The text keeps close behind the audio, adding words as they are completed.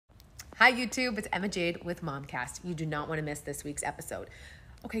Hi YouTube, it's Emma Jade with MOMCAST. You do not want to miss this week's episode.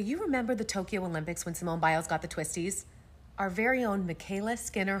 Okay, you remember the Tokyo Olympics when Simone Biles got the twisties? Our very own Mykayla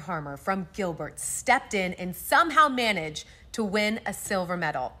Skinner Harmer from Gilbert stepped in and somehow managed to win a silver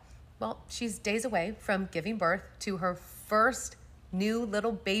medal. Well, she's days away from giving birth to her first new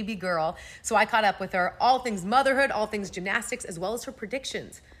little baby girl. So I caught up with her, all things motherhood, all things gymnastics, as well as her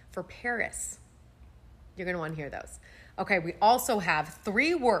predictions for Paris. You're going to want to hear those. Okay, we also have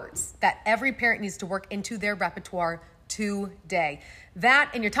 3 words that every parent needs to work into their repertoire today. That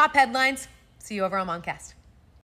and your top headlines. See you over on MOMCAST.